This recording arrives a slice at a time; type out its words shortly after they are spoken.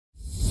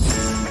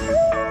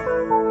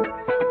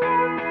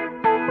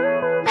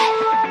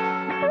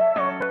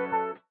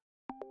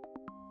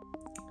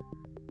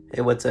Hey,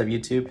 what's up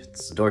YouTube?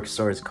 It's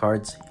Dorksaurus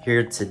Cards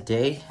here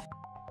today.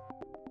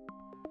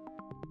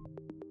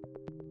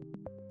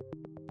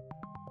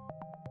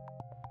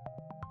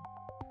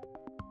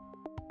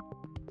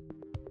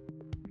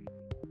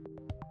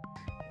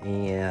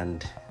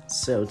 And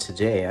so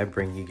today I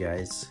bring you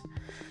guys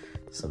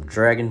some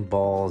Dragon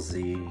Ball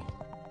Z,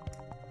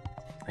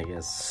 I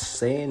guess,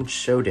 Saiyan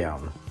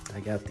Showdown.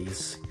 I got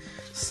these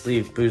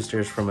sleeve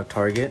boosters from a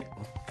Target.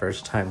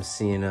 First time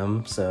seeing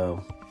them,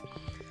 so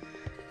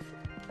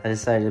I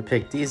decided to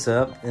pick these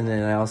up, and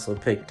then I also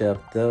picked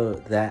up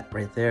that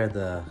right there,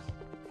 the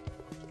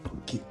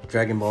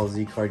Dragon Ball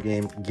Z card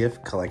game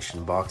gift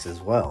collection box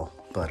as well.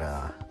 But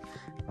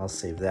I'll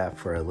save that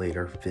for a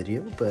later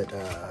video. But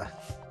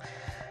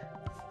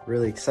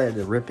really excited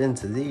to rip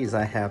into these.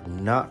 I have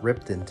not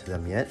ripped into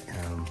them yet.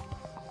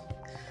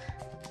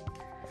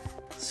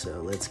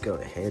 So let's go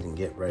ahead and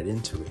get right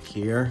into it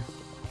here.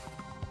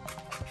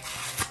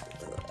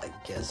 I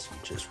guess you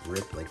just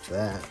rip like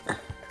that.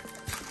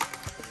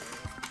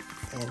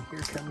 And here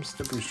comes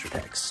the booster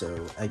pack.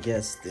 So I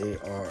guess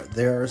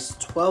there's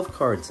 12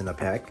 cards in a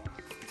pack.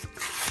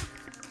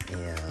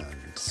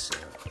 And so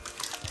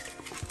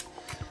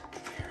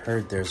I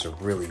heard there's a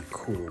really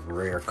cool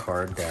rare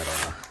card that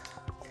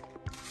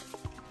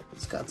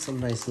it's got some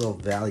nice little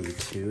value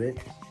to it.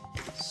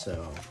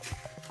 So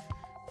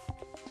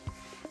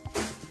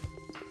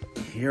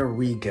here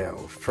we go.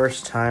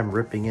 First time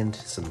ripping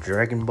into some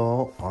Dragon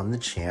Ball on the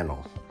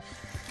channel.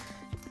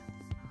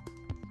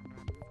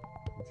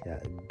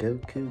 Got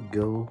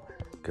Goku,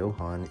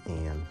 Gohan,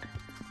 and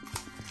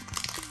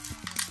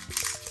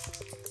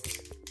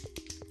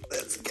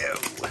let's go.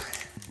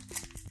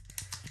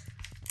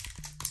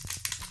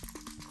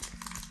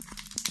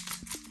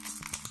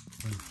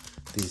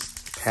 These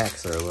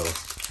packs are a little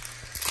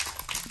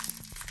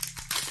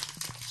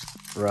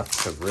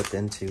rough to rip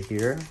into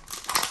here.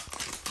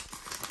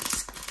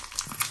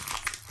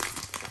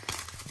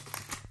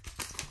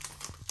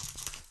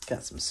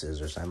 Got some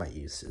scissors. I might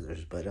use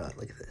scissors, but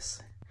look at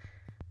this.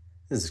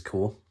 This is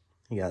cool.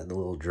 You got the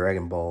little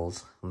Dragon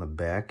Balls on the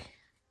back.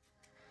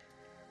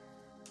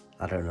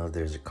 I don't know if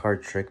there's a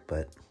card trick,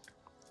 but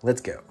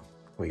let's go.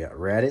 We got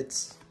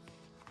Raditz,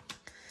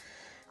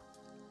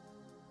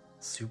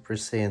 Super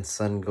Saiyan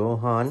Son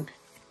Gohan.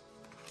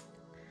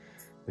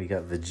 We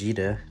got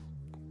Vegeta,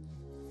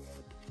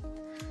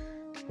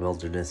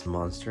 Wilderness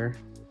Monster,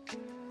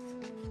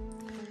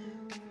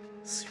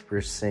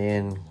 Super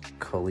Saiyan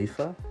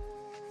Khalifa,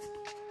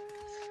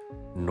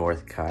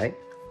 North Kai,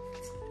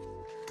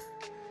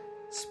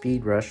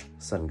 Speed Rush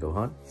Son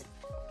Gohan,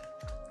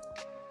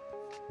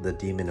 The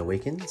Demon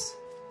Awakens,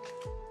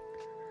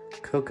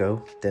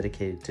 Coco,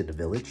 dedicated to the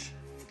village,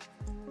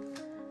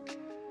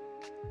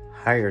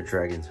 Higher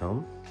Dragon's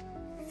Home.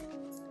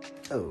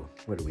 Oh,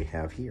 what do we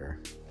have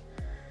here?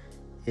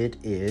 It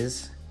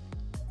is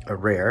a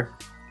rare.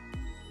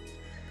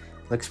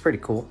 Looks pretty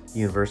cool.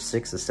 Universe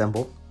 6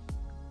 Assemble.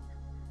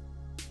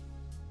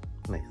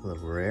 Nice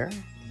little rare.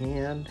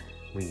 And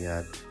we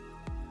got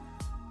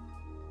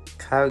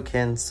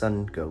Kaioken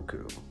Son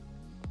Goku.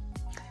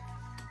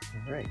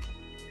 Alright.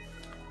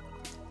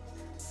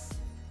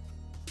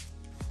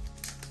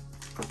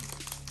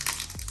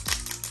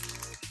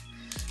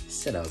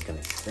 Said I was gonna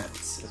grab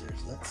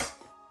scissors.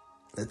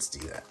 Let's do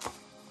that.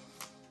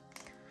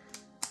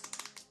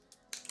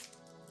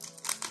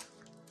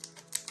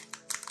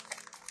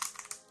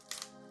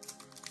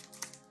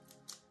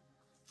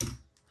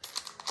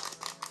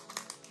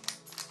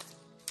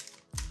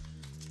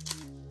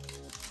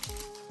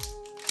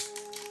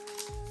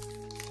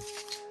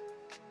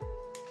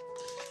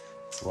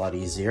 It's a lot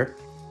easier.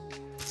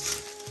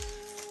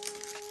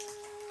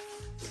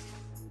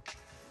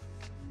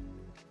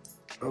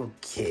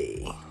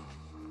 Okay,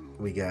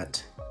 we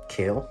got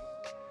Kale,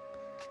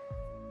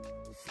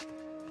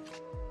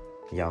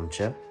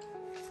 Yamcha,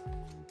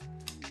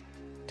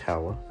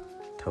 Towa,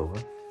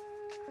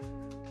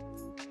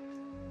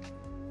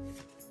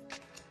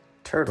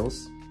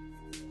 Turtles,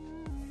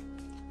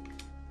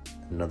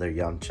 another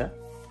Yamcha,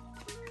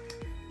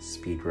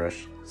 Speed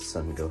Rush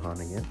Son Gohan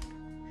again,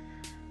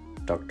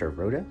 Dr.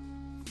 Rhoda,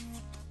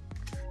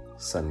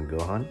 Son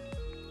Gohan,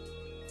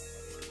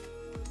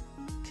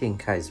 King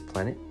Kai's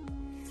Planet,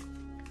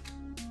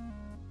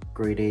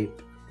 Great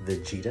Ape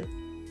Vegeta.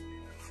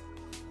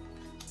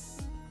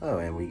 Oh,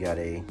 and we got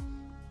a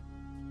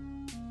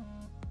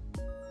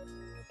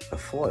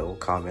foil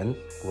common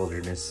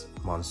Wilderness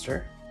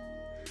Monster.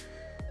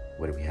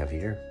 What do we have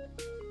here?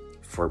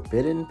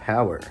 Forbidden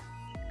Power.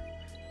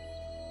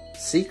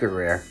 Secret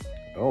rare.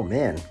 Oh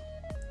man.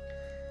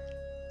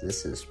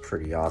 This is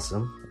pretty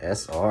awesome.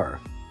 SR.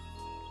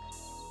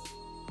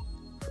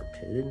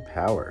 Forbidden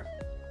Power.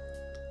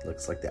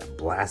 Looks like that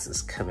blast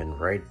is coming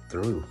right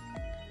through.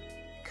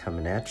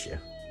 Coming at you.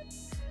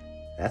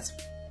 That's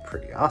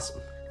pretty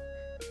awesome.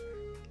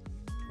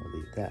 I'll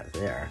leave that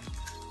there.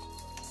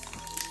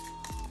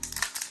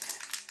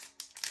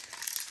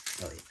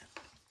 Oh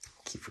yeah,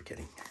 keep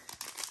forgetting.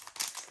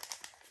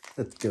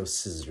 Let's go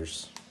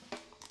scissors.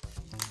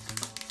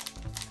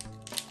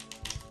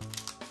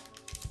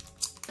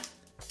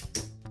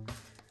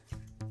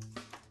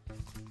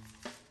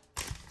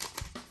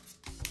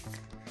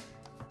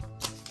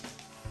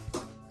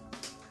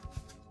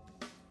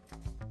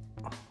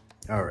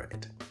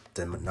 Alright,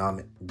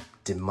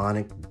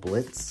 Demonic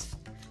Blitz,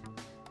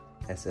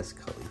 SS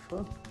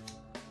Khalifa,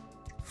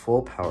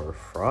 Full Power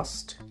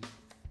Frost,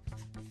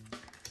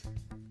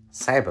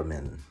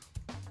 Cyberman,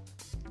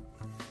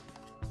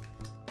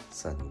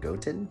 Sun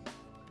Goten,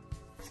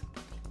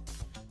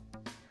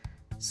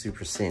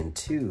 Super Saiyan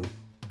 2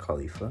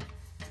 Khalifa,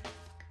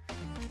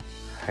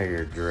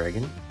 Higher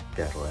Dragon,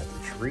 Battle at the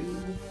Tree,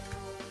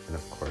 and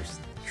of course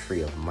the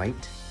Tree of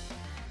Might.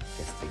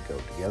 Guess they go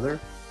together.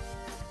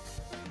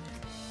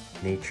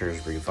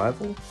 Nature's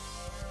Revival,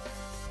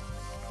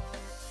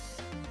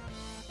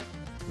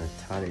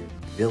 Natade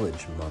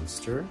Village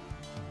Monster,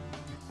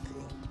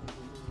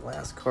 the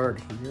last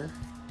card here.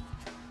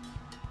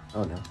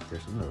 Oh no,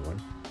 there's another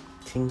one.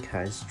 King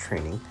Kai's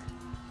Training,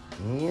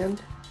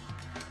 and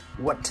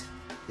what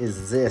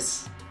is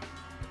this?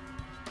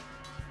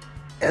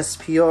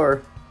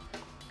 SPR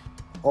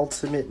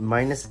Ultimate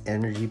Minus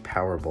Energy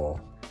Powerball.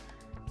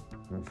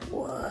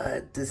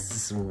 What? This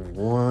is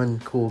one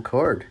cool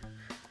card.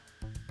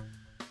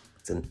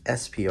 It's an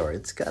SPR.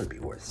 It's got to be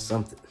worth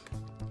something.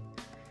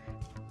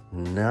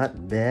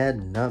 Not bad,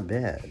 not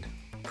bad.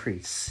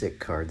 Pretty sick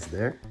cards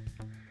there.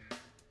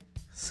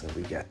 So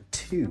we got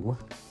two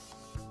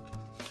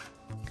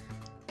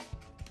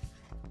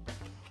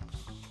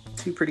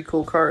pretty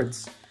cool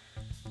cards.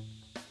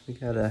 We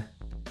got a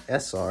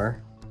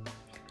SR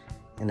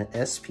and an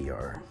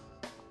SPR.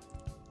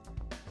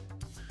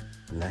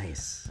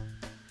 Nice.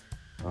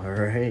 All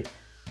right,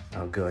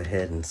 I'll go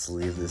ahead and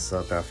sleeve this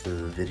up after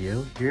the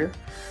video here.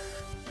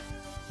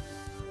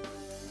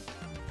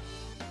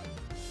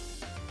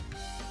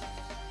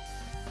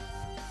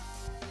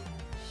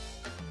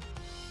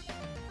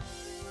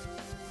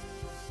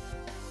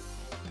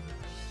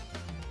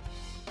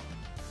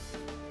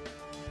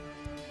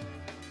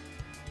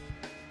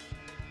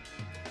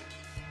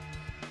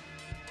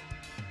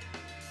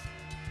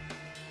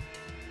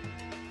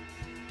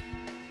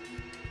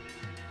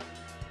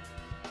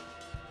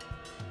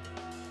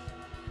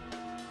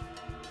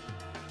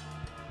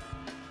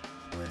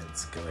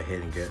 Let's go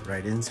ahead and get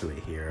right into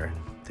it here.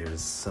 There's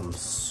some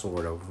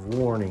sort of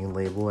warning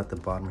label at the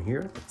bottom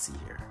here. Let's see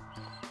here.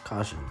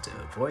 Caution: to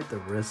avoid the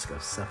risk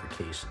of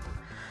suffocation,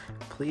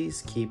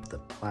 please keep the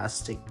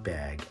plastic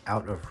bag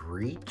out of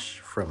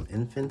reach from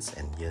infants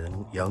and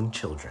young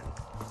children.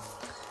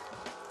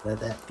 Let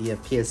that be a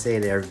PSA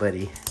to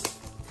everybody.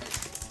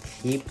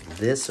 Keep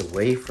this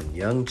away from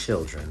young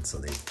children so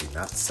they do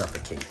not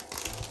suffocate.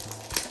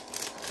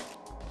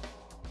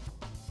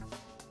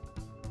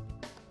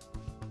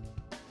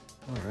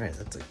 Alright,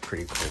 that's a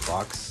pretty cool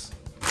box.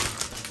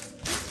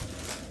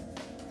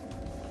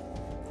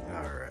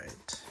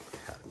 Alright,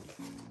 how do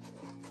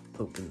we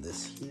open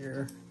this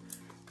here?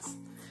 It's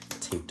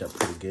taped up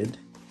pretty good.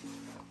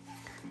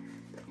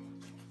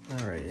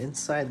 Alright,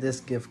 inside this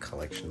gift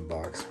collection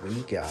box,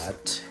 we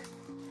got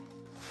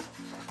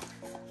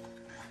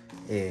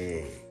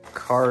a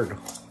card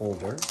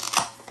holder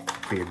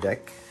for your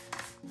deck.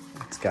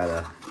 It's got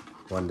a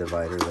one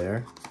divider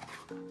there.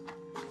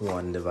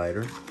 One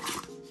divider.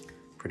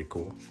 Pretty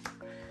cool.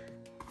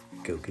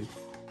 Goku.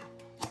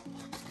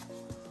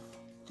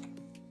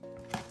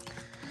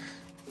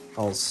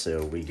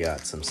 Also, we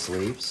got some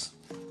sleeves.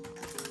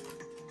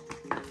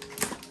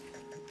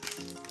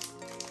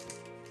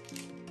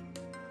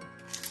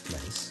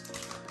 Nice.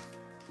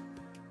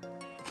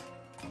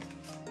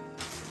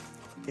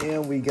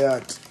 And we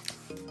got,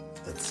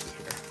 let's see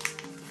here.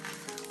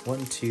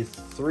 1, 2,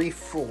 3,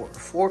 4.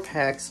 4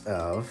 packs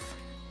of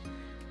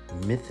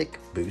Mythic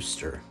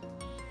Booster.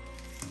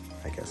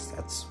 I guess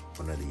that's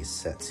one of these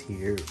sets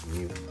here.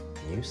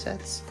 New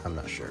sets? I'm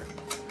not sure.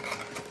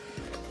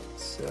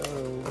 So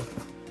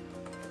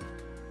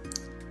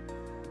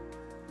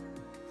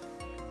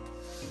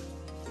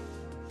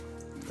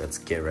let's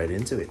get right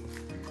into it.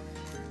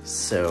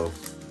 So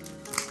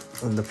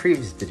in the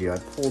previous video, I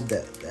pulled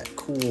that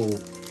cool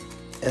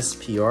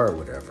SPR or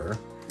whatever,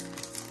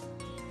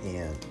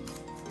 and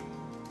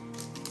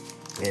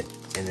it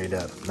ended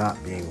up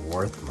not being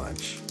worth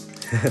much.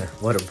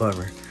 What a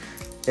bummer.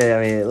 Yeah,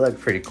 I mean, it looked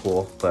pretty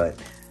cool, but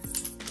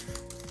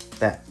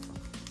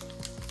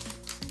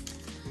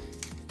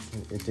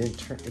it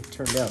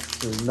turned out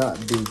to not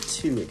be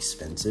too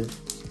expensive.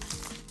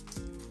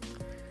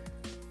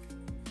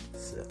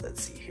 So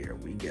let's see here.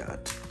 We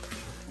got,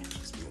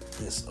 just move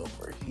this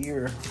over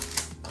here,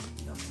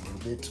 clean up a little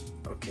bit.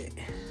 Okay,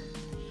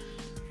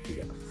 we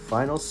got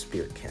Final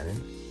Spirit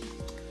Cannon,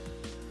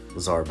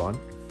 Zarbon,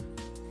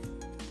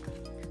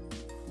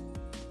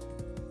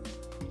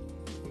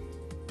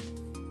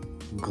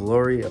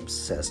 Glory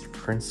Obsessed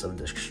Prince of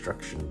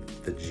Destruction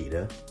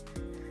Vegeta.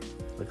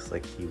 Looks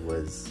like he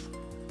was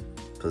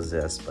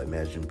possessed by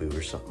Majin Buu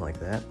or something like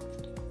that.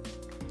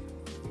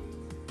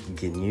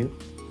 Ginyu.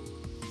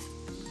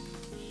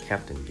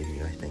 Captain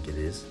Ginyu, I think it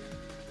is.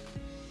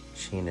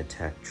 Chain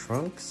Attack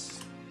Trunks.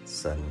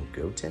 Sun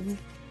Goten.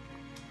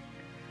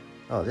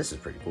 Oh, this is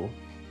pretty cool.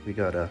 We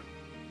got a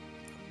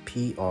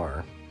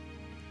PR.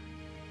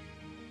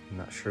 I'm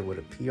not sure what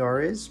a PR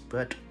is,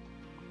 but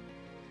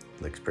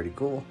Looks pretty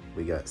cool.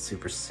 We got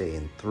Super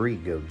Saiyan 3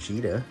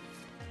 Gogeta.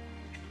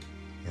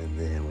 And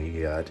then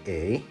we got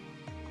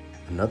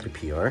another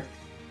PR,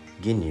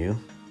 Ginyu,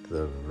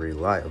 the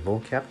reliable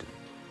captain.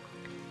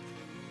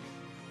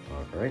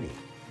 Alrighty.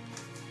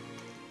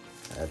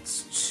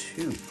 That's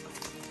 2.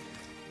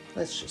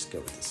 Let's just go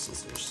with the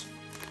scissors.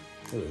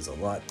 It was a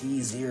lot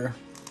easier.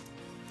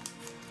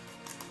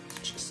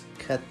 Just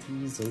cut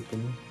these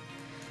open.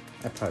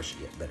 I probably should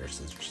get better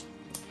scissors.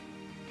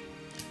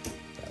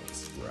 That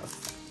was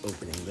rough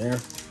opening there.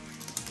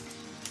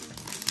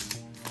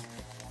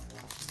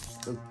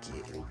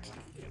 Okay.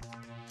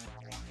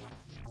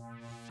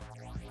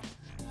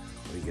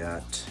 We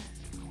got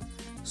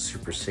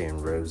Super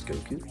Saiyan Rose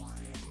Goku,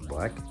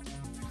 black.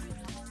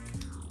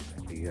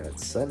 We got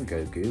Sun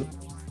Goku.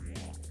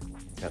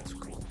 That's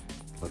cool.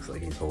 Looks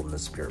like he's holding a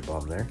spirit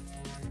bomb there.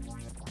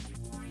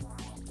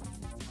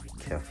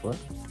 Kefla,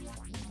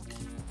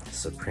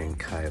 Supreme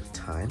Kai of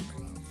Time,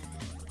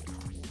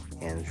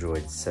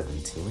 Android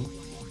 17,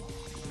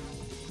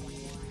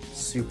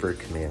 Super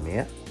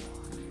Kamehameha.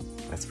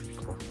 That's pretty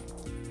cool.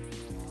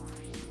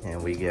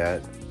 And we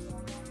got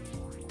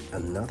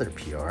another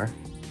PR,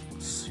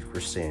 Super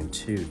Saiyan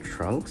 2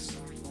 Trunks,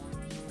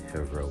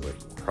 Heroic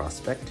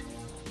Prospect,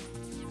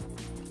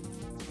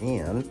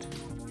 and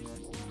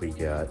we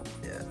got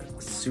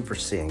Super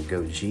Saiyan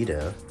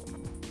Gogeta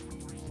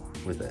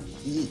with an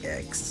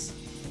EX,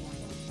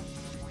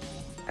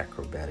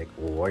 Acrobatic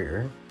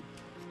Warrior.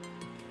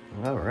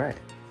 Alright.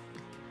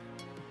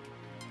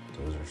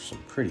 Those are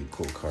some pretty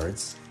cool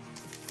cards.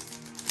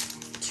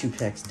 2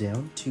 packs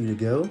down, 2 to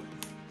go.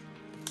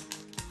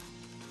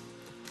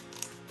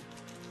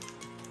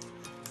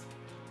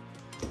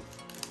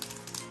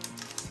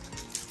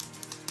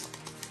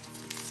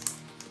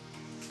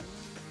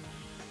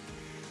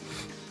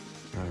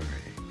 Alright,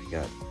 we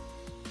got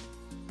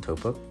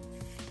Topo,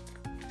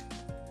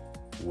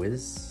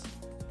 Wiz,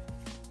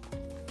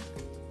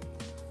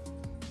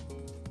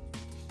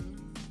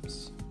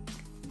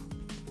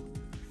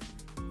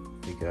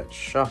 we got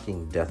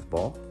Shocking Death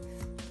Ball,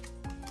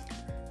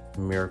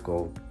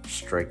 Miracle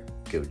Strike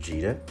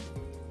Gogeta.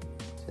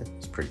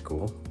 It's pretty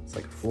cool. It's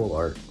like a full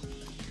art.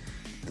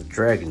 The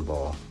Dragon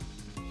Ball,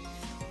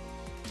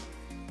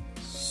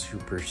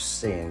 Super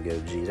Saiyan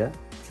Gogeta.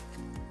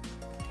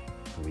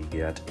 We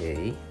got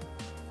a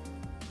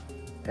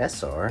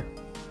SR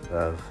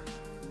of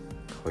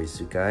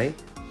Koisukai,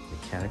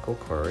 Mechanical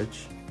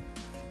Courage,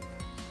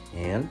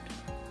 and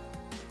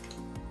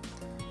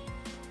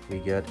we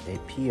got a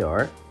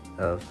PR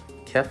of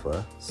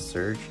Kefla,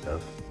 Surge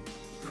of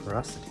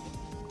Ferocity.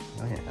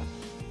 Oh yeah,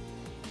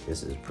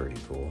 this is pretty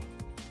cool.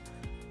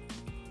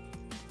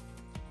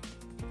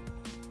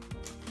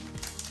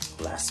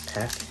 Last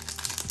pack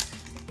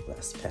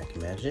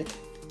magic.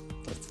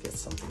 Let's get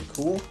something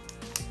cool,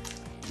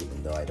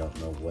 even though I don't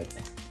know what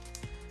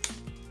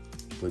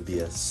would be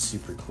a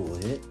super cool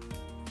hit.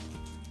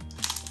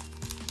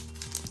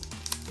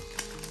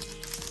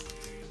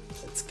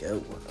 Let's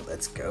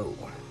go.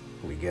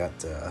 We got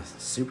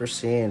Super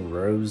Saiyan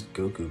Rose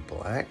Goku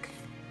Black.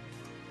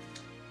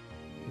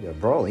 We got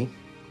Brawly.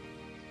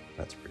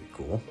 That's pretty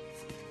cool.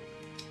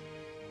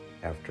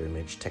 After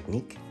Image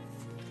Technique.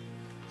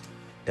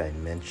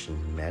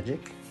 Dimension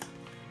Magic.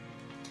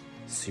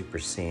 Super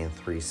Saiyan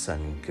 3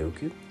 Sun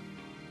Goku.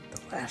 The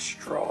Last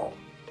Straw.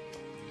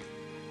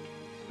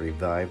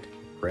 Revived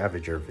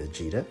Ravager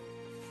Vegeta.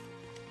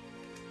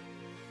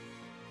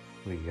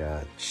 We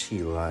got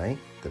Chi-Lai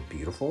the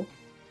Beautiful.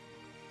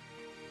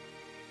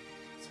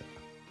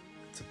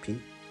 It's a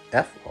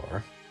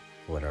PFR,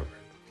 whatever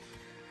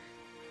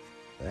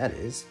that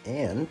is.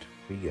 And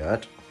we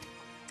got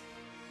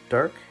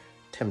Dark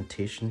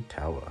Temptation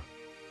Tower,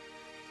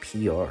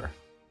 PR.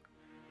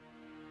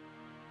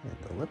 And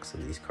the looks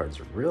of these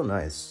cards are real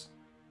nice.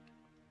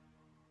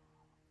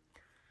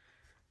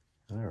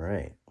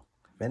 Alright.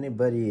 If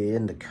anybody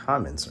in the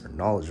comments is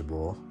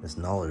knowledgeable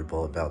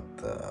about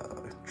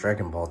the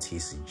Dragon Ball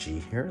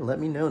TCG here, let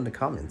me know in the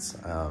comments.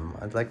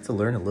 I'd like to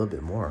learn a little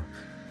bit more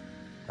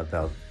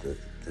about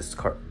this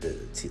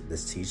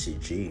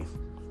TCG.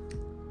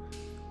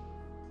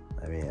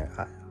 I mean,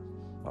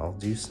 I'll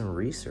do some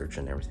research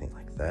and everything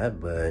like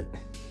that, but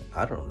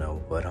I don't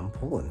know what I'm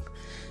pulling.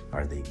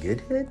 Are they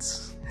good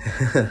hits?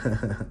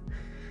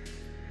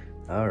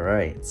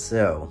 Alright,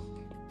 so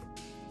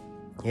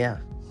yeah,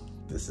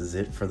 this is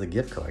it for the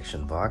gift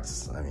collection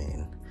box. I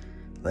mean,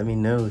 let me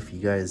know if you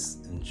guys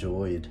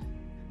enjoyed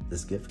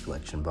this gift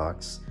collection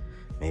box.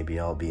 Maybe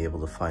I'll be able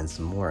to find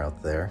some more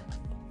out there.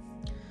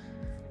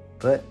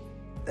 But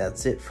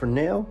that's it for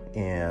now,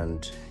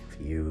 and if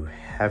you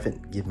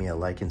haven't given me a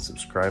like and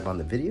subscribe on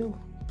the video,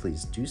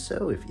 please do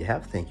so. If you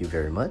have, thank you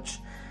very much,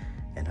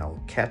 and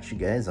I'll catch you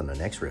guys on the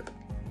next rip.